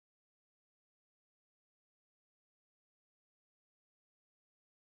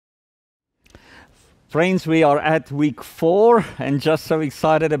Friends, we are at week 4 and just so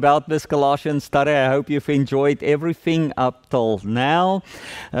excited about this Colossians study. I hope you've enjoyed everything up till now.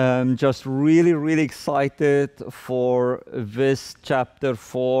 Just really excited for this chapter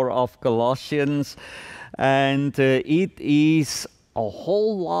 4 of Colossians. And it is a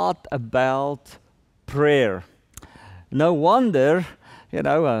whole lot about prayer. No wonder,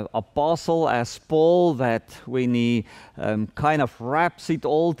 an apostle as Paul, that when he kind of wraps it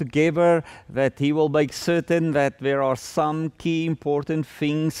all together, that he will make certain that there are some key important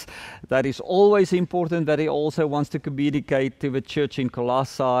things that is always important that he also wants to communicate to the church in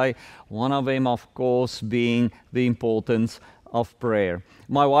Colossae. One of them, of course, being the importance of prayer.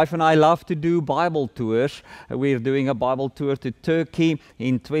 My wife and I love to do Bible tours. We're doing a Bible tour to Turkey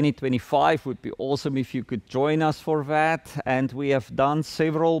in 2025. Would be awesome if you could join us for that. And we have done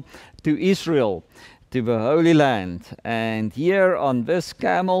several to Israel, to the Holy Land. And here on this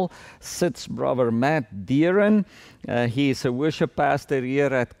camel sits Brother Matt Deeren. He is a worship pastor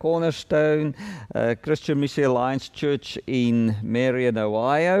here at Cornerstone Christian Mission Alliance Church in Marion,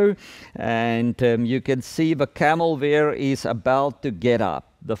 Ohio. And you can see the camel there is about to get up.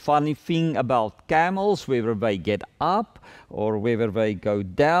 The funny thing about camels, whether they get up or whether they go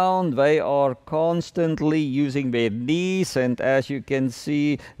down, they are constantly using their knees, and as you can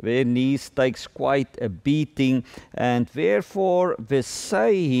see, their knees takes quite a beating. And therefore the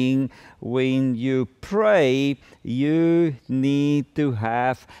saying, when you pray, you need to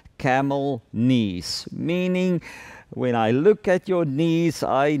have camel knees, meaning when I look at your knees,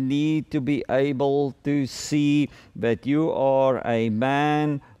 I need to be able to see that you are a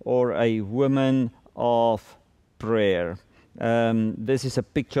man or a woman of prayer. This is a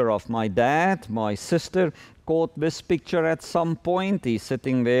picture of my dad. My sister caught this picture at some point. He's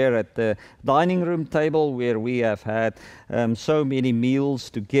sitting there at the dining room table where we have had so many meals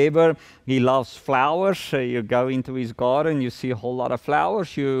together. He loves flowers. You go into his garden, you see a whole lot of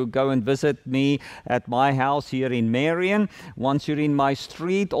flowers. You go and visit me at my house here in Marion. Once you're in my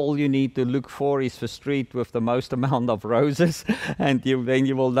street, all you need to look for is the street with the most amount of roses, and then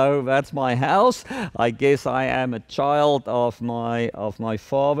you will know that's my house. I guess I am a child of my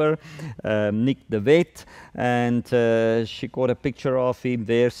father, Nick the vet. And she caught a picture of him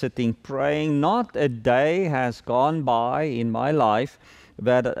there sitting praying. Not a day has gone by in my life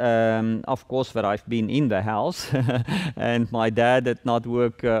that, of course, that I've been in the house and my dad did not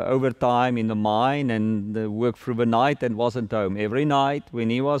work overtime in the mine and work through the night and wasn't home. Every night when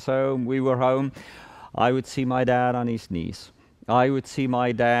he was home, we were home, I would see my dad on his knees. I would see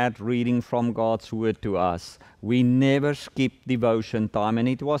my dad reading from God's word to us. We never skipped devotion time, and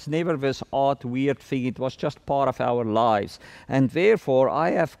it was never this odd, weird thing. It was just part of our lives. And therefore, I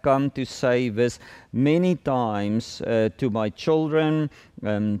have come to say this many times to my children,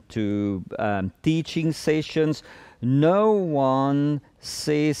 to teaching sessions. No one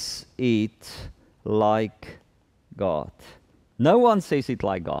says it like God. No one says it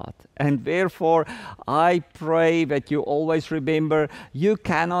like God. And therefore, I pray that you always remember you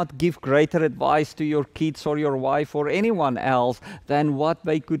cannot give greater advice to your kids or your wife or anyone else than what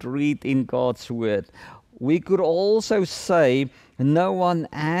they could read in God's Word. We could also say no one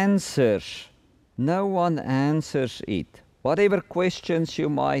answers it. Whatever questions you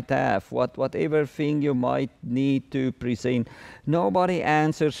might have, whatever thing you might need to present, nobody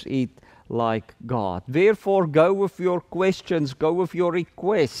answers it like God. Therefore, go with your questions, go with your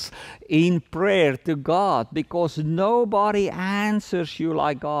requests in prayer to God, because nobody answers you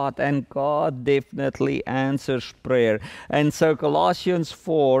like God, and God definitely answers prayer. And so Colossians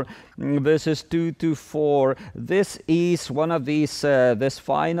 4 verses 2 to 4, this is one of these, this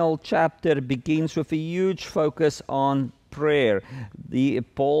final chapter begins with a huge focus on prayer.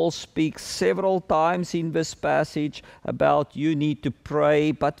 Paul speaks several times in this passage about you need to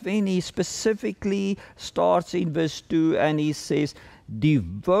pray, but then he specifically starts in verse 2 and he says,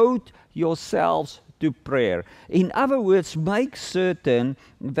 devote yourselves to prayer. In other words, make certain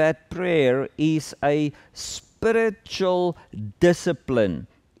that prayer is a spiritual discipline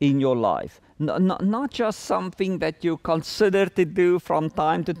in your life. Not just something that you consider to do from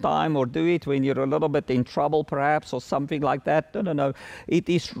time to time, or do it when you're a little bit in trouble perhaps, or something like that. No. It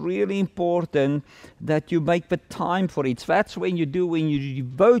is really important that you make the time for it. That's when you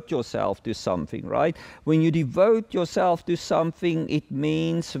devote yourself to something, right? When you devote yourself to something, it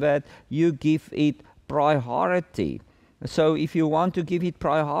means that you give it priority. So if you want to give it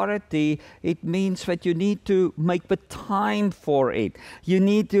priority, it means that you need to make the time for it. You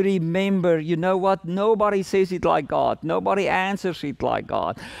need to remember, you know what, nobody says it like God. Nobody answers it like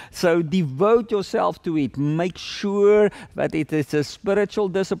God. So devote yourself to it. Make sure that it is a spiritual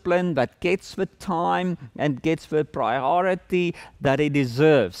discipline that gets the time and gets the priority that it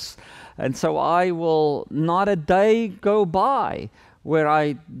deserves. And so I will not a day go by where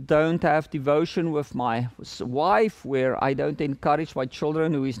I don't have devotion with my wife, where I don't encourage my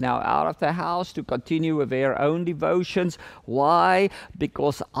children who is now out of the house to continue with their own devotions. Why?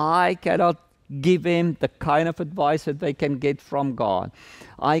 Because I cannot give them the kind of advice that they can get from God.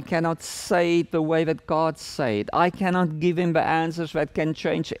 I cannot say it the way that God said. I cannot give them the answers that can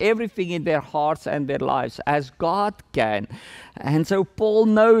change everything in their hearts and their lives as God can. And so Paul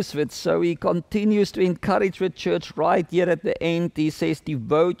knows it, so he continues to encourage the church right here at the end. He says,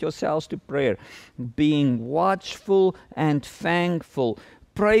 devote yourselves to prayer, being watchful and thankful.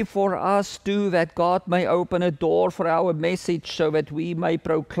 Pray for us too, that God may open a door for our message, so that we may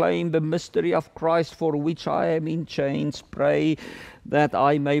proclaim the mystery of Christ, for which I am in chains. Pray that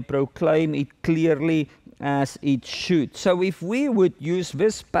I may proclaim it clearly as it should. So if we would use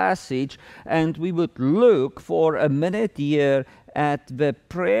this passage and we would look for a minute here at the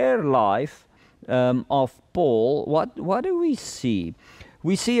prayer life of Paul, what do we see?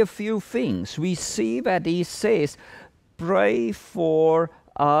 We see a few things. We see that he says, pray for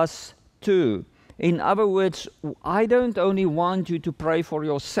us too. In other words, I don't only want you to pray for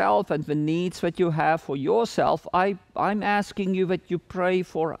yourself and the needs that you have for yourself. I'm asking you that you pray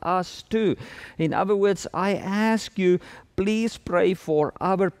for us too. In other words, I ask you, please pray for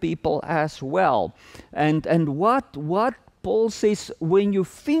other people as well. And what Paul says, when you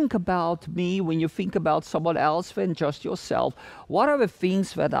think about me, when you think about someone else than just yourself, what are the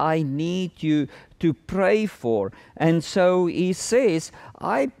things that I need you to pray for? And so he says,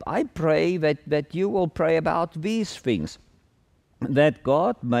 I pray that you will pray about these things, that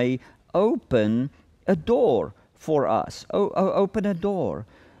God may open a door for us, open a door.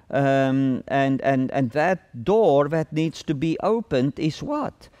 And that door that needs to be opened is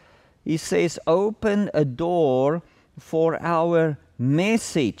what? He says, open a door for our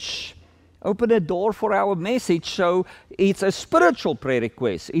message. Open a door for our message. So it's a spiritual prayer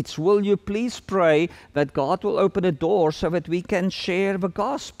request. It's, will you please pray that God will open a door so that we can share the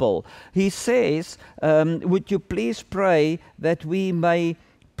gospel. He says, would you please pray that we may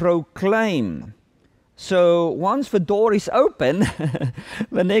proclaim. So once the door is open,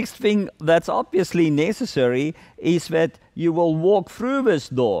 the next thing that's obviously necessary is that you will walk through this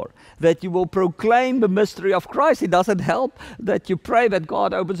door, that you will proclaim the mystery of Christ. It doesn't help that you pray that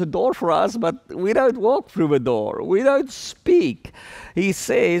God opens a door for us, but we don't walk through the door. We don't speak. He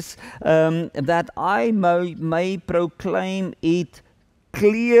says that I may proclaim it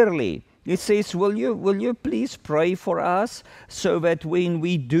clearly. It says, will you please pray for us so that when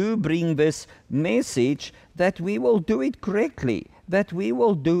we do bring this message, that we will do it correctly, that we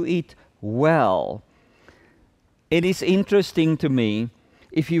will do it well. It is interesting to me,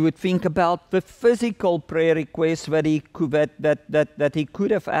 if you would think about the physical prayer requests that he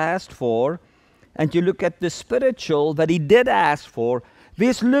could have asked for, and you look at the spiritual that he did ask for,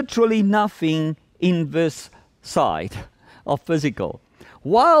 there's literally nothing in this side of physical.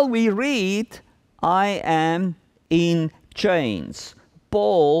 While we read, I am in chains.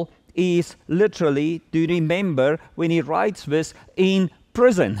 Paul is literally, to remember, when he writes this, in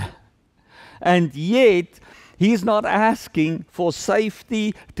prison. And yet, he's not asking for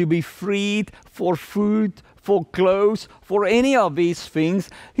safety, to be freed, for food, for clothes, for any of these things.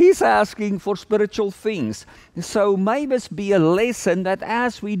 He's asking for spiritual things. So may this be a lesson that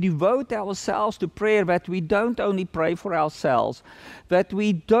as we devote ourselves to prayer, that we don't only pray for ourselves, that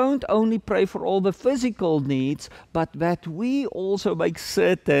we don't only pray for all the physical needs, but that we also make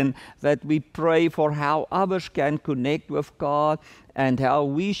certain that we pray for how others can connect with God and how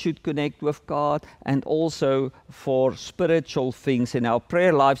we should connect with God, and also for spiritual things in our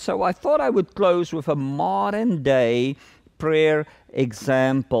prayer life. So I thought I would close with a modern day prayer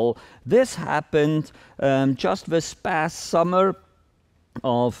example. This happened just this past summer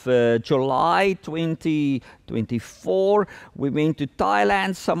of July 2024. We went to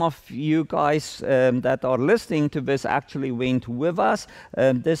Thailand. Some of you guys that are listening to this actually went with us.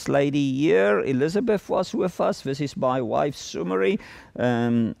 This lady here, Elizabeth, was with us. This is my wife, Sumari.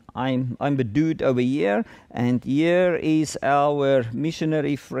 I'm the dude over here, and here is our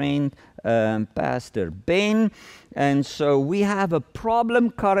missionary friend, Pastor Ben. And so we have a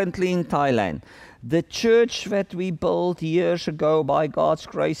problem currently in Thailand. The church that we built years ago by God's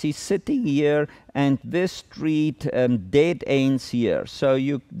grace is sitting here, and this street dead ends here. So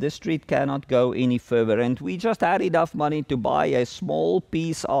this street cannot go any further. And we just had enough money to buy a small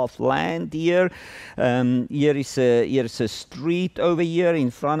piece of land here. Here is a street over here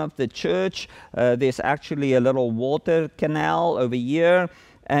in front of the church. There's actually a little water canal over here.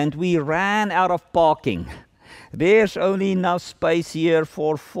 And we ran out of parking. There's only enough space here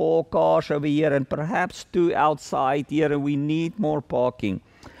for 4 cars over here and perhaps 2 outside here, and we need more parking.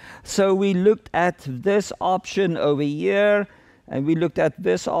 So we looked at this option over here, and we looked at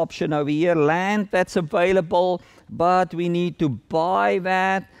this option over here, land that's available, but we need to buy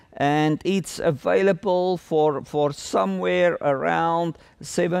that, and it's available for somewhere around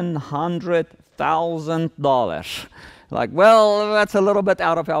 $700,000. Like, well, that's a little bit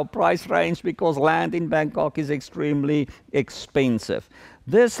out of our price range because land in Bangkok is extremely expensive.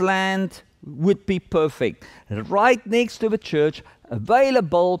 This land would be perfect. Right next to the church,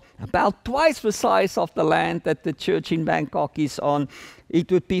 available, about twice the size of the land that the church in Bangkok is on.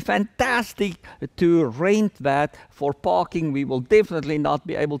 It would be fantastic to rent that for parking. We will definitely not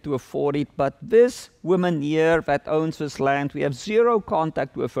be able to afford it, but this woman here that owns this land, we have zero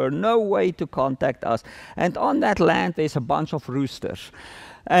contact with her, no way to contact us. And on that land, there's a bunch of roosters,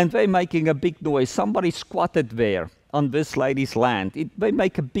 and they're making a big noise. Somebody squatted there on this lady's land. They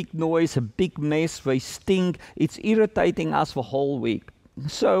make a big noise, a big mess, they stink. It's irritating us the whole week.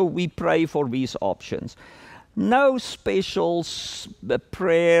 So we pray for these options. No special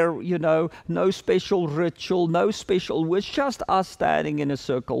prayer, no special ritual, no special wish, just us standing in a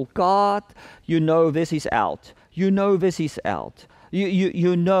circle. God, this is out. This is out.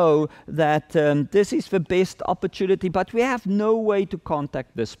 You know that this is the best opportunity, but we have no way to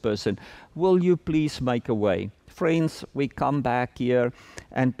contact this person. Will you please make a way? Friends, we come back here,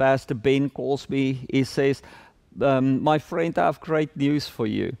 and Pastor Ben calls me. He says, my friend, I have great news for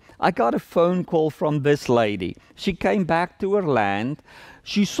you. I got a phone call from this lady. She came back to her land.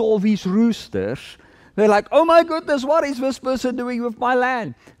 She saw these roosters. They're like, oh my goodness, what is this person doing with my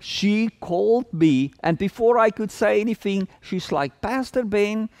land? She called me, and before I could say anything, she's like, Pastor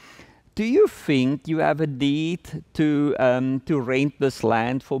Ben, do you think you have a need to rent this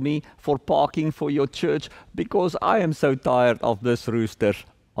land for me, for parking for your church? Because I am so tired of this rooster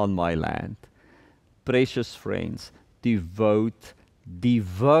on my land. Precious friends, devote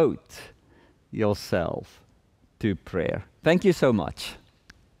yourself to prayer. Thank you so much.